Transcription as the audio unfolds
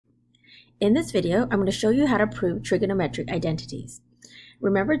In this video, I'm going to show you how to prove trigonometric identities.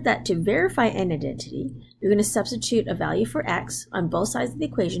 Remember that to verify an identity, you're going to substitute a value for x on both sides of the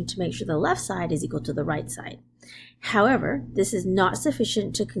equation to make sure the left side is equal to the right side. However, this is not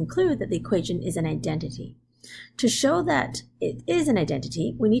sufficient to conclude that the equation is an identity. To show that it is an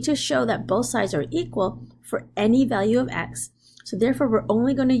identity, we need to show that both sides are equal for any value of x, so therefore we're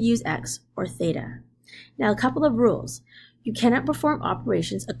only going to use x or theta. Now, a couple of rules. You cannot perform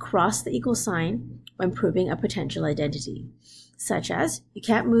operations across the equal sign when proving a potential identity, such as you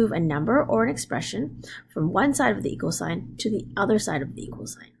can't move a number or an expression from one side of the equal sign to the other side of the equal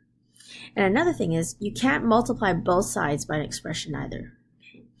sign. And another thing is you can't multiply both sides by an expression either.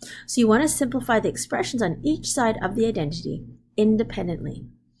 So you want to simplify the expressions on each side of the identity independently.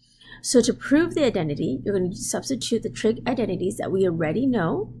 So to prove the identity, you're going to substitute the trig identities that we already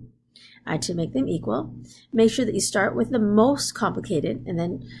know to make them equal. Make sure that you start with the most complicated and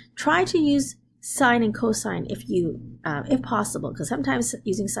then try to use sine and cosine if possible, because sometimes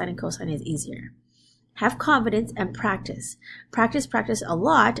using sine and cosine is easier. Have confidence and practice. Practice a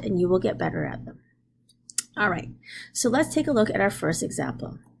lot and you will get better at them. All right, so let's take a look at our first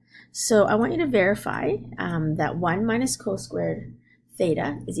example. So I want you to verify that 1 minus cos squared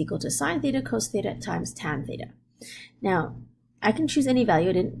theta is equal to sine theta cos theta times tan theta. Now, I can choose any value.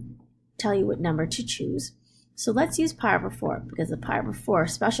 I didn't tell you what number to choose. So let's use pi over 4 because the pi over 4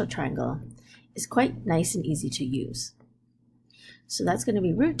 special triangle is quite nice and easy to use. So that's going to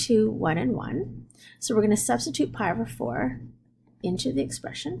be root 2, 1, and 1. So we're going to substitute pi over 4 into the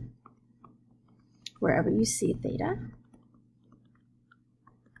expression wherever you see theta.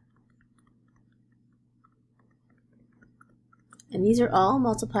 And these are all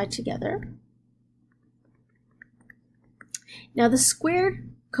multiplied together. Now the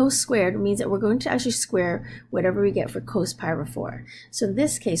cos squared means that we're going to actually square whatever we get for cos pi over 4. So in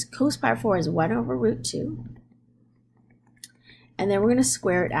this case, cos pi over 4 is 1 over root 2. And then we're going to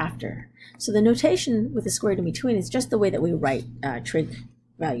square it after. So the notation with the squared in between is just the way that we write trig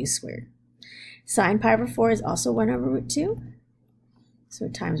values squared. Sine pi over 4 is also 1 over root 2. So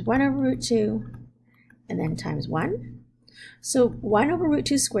times 1 over root 2, and then times 1. So 1 over root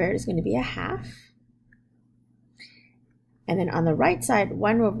 2 squared is going to be a half. And then on the right side,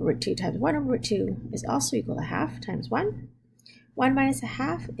 1 over root 2 times 1 over root 2 is also equal to half times 1. 1 minus a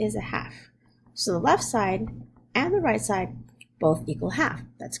half is a half. So the left side and the right side both equal half.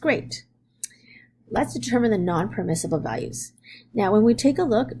 That's great. Let's determine the non-permissible values. Now, when we take a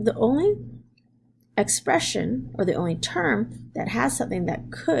look, the only expression or the only term that has something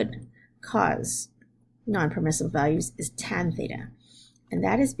that could cause non-permissible values is tan theta. And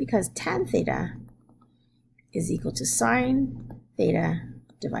that is because tan theta is equal to sine theta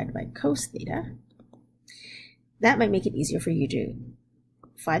divided by cos theta. That might make it easier for you to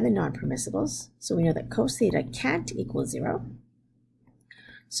find the non-permissibles. So we know that cos theta can't equal 0.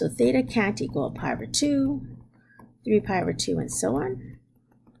 So theta can't equal pi over 2, 3 pi over 2, and so on.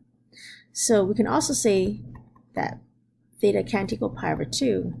 So we can also say that theta can't equal pi over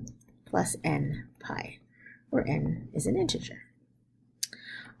 2 plus n pi, where n is an integer.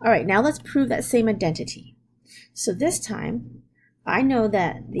 All right, now let's prove that same identity. So this time, I know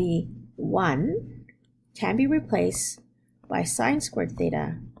that the 1 can be replaced by sine squared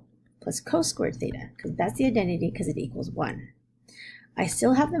theta plus cos squared theta, because that's the identity because it equals 1. I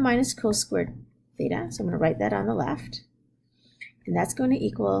still have the minus cos squared theta, so I'm going to write that on the left. And that's going to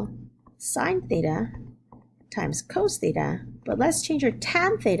equal sine theta times cos theta, but let's change our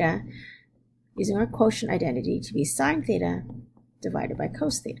tan theta using our quotient identity to be sine theta divided by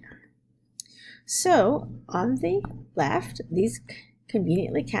cos theta. So on the left, these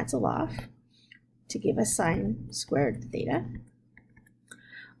conveniently cancel off to give us sine squared theta.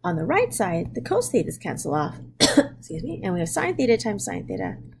 On the right side, the cos thetas cancel off, excuse me, and we have sine theta times sine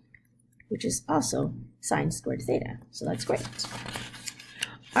theta, which is also sine squared theta. So that's great.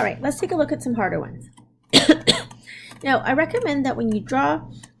 All right, let's take a look at some harder ones. Now, I recommend that when you draw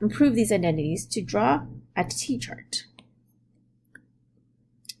and prove these identities to draw a t-chart.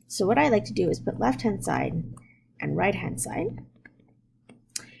 So what I like to do is put left-hand side and right-hand side.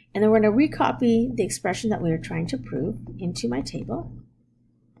 And then we're going to recopy the expression that we were trying to prove into my table.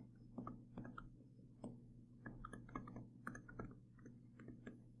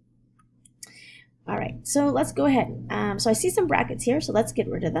 All right, so let's go ahead. So I see some brackets here, so let's get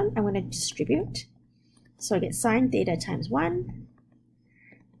rid of them. I'm going to distribute. So I get sine theta times 1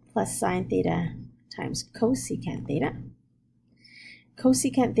 plus sine theta times cosecant theta.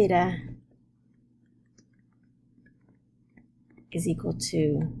 Cosecant theta is equal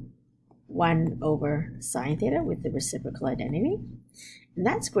to 1 over sine theta with the reciprocal identity. And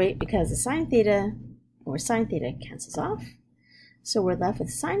that's great because the sine theta cancels off. So we're left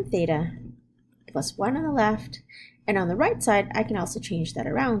with sine theta plus 1 on the left. And on the right side, I can also change that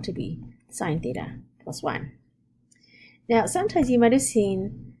around to be sine theta plus 1. Now, sometimes you might have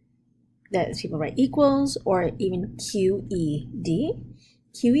seen that people write equals or even QED.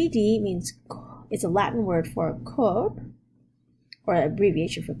 QED means it's a Latin word for code, or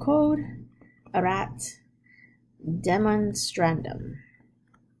abbreviation for code erat demonstrandum.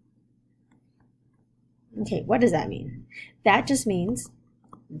 Okay, what does that mean? That just means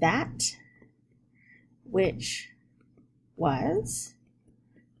that which was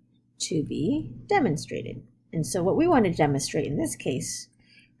to be demonstrated. And so what we want to demonstrate in this case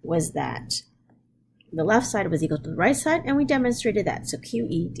was that the left side was equal to the right side, and we demonstrated that, so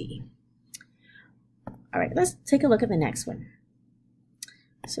QED. All right, let's take a look at the next one.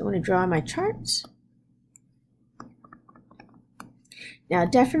 So I want to draw my chart. Now,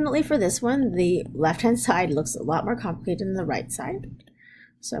 definitely for this one, the left-hand side looks a lot more complicated than the right side.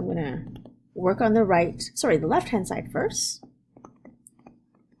 So I'm going to work on the left-hand side first.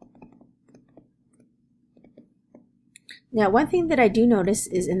 Now, one thing that I do notice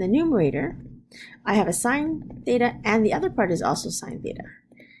is in the numerator, I have a sine theta, and the other part is also sine theta.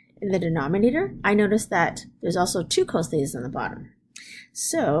 In the denominator, I notice that there's also 2 cos thetas on the bottom.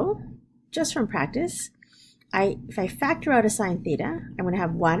 So, just from practice, if I factor out a sine theta, I'm going to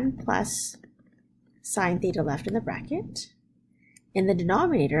have 1 plus sine theta left in the bracket. In the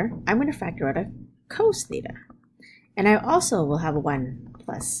denominator, I'm going to factor out a cos theta. And I also will have a 1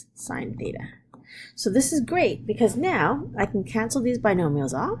 plus sine theta. So this is great because now I can cancel these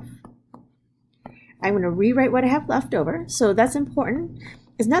binomials off. I'm going to rewrite what I have left over. So that's important.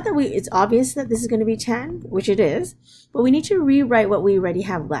 It's not that it's obvious that this is going to be tan, which it is, but we need to rewrite what we already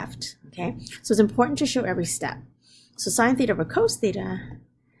have left. Okay, so it's important to show every step. So sine theta over cos theta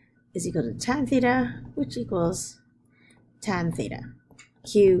is equal to tan theta, which equals tan theta,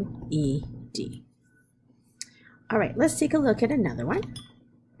 QED. All right, let's take a look at another one.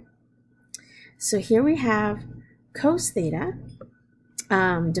 So here we have cos theta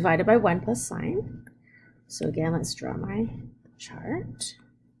divided by 1 plus sine. So again, let's draw my chart.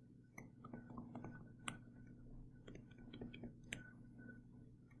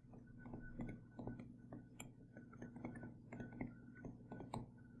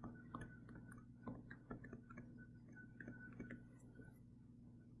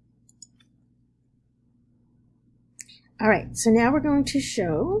 All right, so now we're going to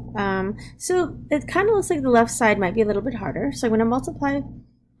show, so it kind of looks like the left side might be a little bit harder. So I'm going to multiply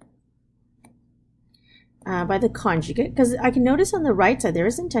by the conjugate, because I can notice on the right side there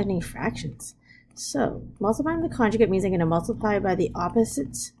isn't technically fractions. So multiplying the conjugate means I'm going to multiply by the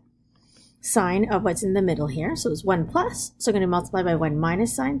opposite sign of what's in the middle here. So it's 1 plus, so I'm going to multiply by 1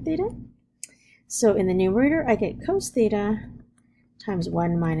 minus sine theta. So in the numerator, I get cos theta times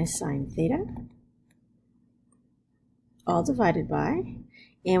 1 minus sine theta, all divided by,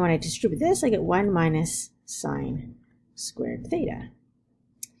 and when I distribute this, I get 1 minus sine squared theta.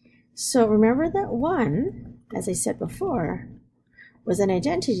 So remember that 1, as I said before, was an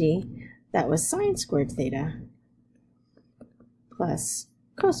identity that was sine squared theta plus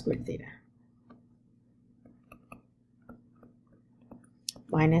cos squared theta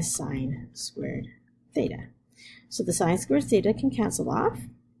minus sine squared theta. So the sine squared theta can cancel off.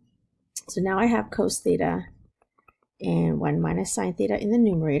 So now I have cos theta and 1 minus sine theta in the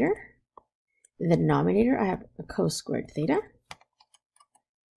numerator. In the denominator, I have a cos squared theta.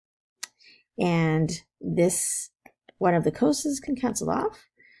 And this, one of the coses can cancel off.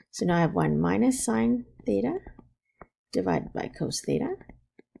 So now I have 1 minus sine theta divided by cos theta.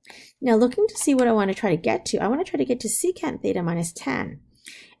 Now looking to see what I want to try to get to, I want to try to get to secant theta minus tan.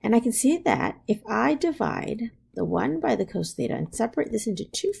 And I can see that if I divide the 1 by the cos theta and separate this into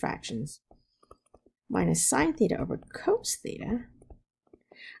 2 fractions, minus sine theta over cos theta,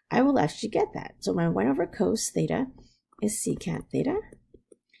 I will actually get that. So my 1 over cos theta is secant theta.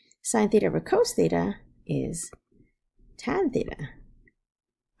 Sine theta over cos theta is tan theta.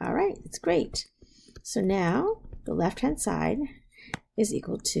 All right, that's great. So now the left-hand side is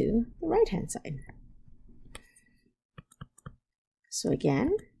equal to the right-hand side. So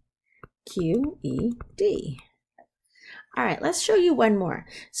again, QED. All right, let's show you one more.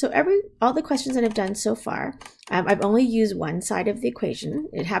 So all the questions that I've done so far, I've only used one side of the equation.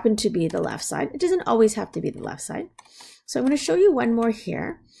 It happened to be the left side. It doesn't always have to be the left side. So I'm going to show you one more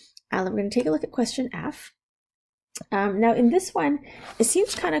here. We're going to take a look at question F. Now in this one, it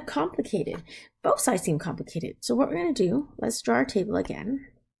seems kind of complicated. Both sides seem complicated. So what we're going to do, let's draw our table again.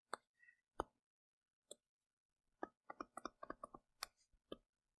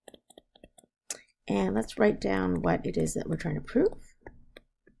 And let's write down what it is that we're trying to prove.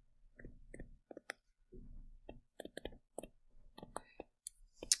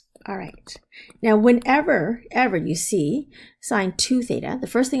 All right. Now, whenever you see sine 2 theta, the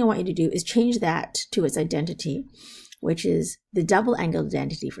first thing I want you to do is change that to its identity, which is the double angle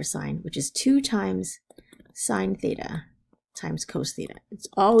identity for sine, which is 2 times sine theta times cos theta. It's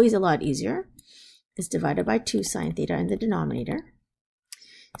always a lot easier. It's divided by 2 sine theta in the denominator.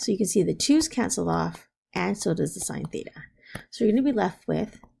 So you can see the 2's cancel off, and so does the sine theta. So you're going to be left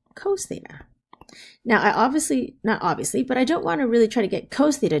with cos theta. Now, not obviously, but I don't want to really try to get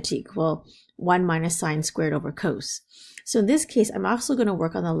cos theta to equal 1 minus sine squared over cos. So in this case, I'm also going to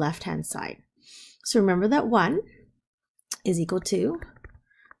work on the left-hand side. So remember that 1 is equal to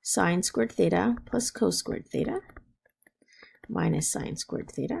sine squared theta plus cos squared theta minus sine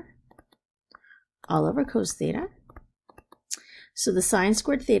squared theta all over cos theta. So the sine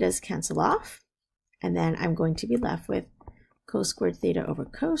squared thetas cancel off, and then I'm going to be left with cos squared theta over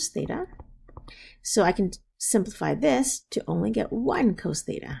cos theta. So I can simplify this to only get 1 cos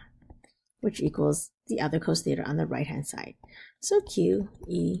theta, which equals the other cos theta on the right-hand side. So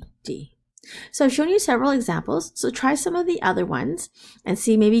QED. So I've shown you several examples, so try some of the other ones and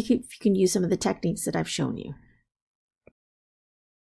see maybe if you can use some of the techniques that I've shown you.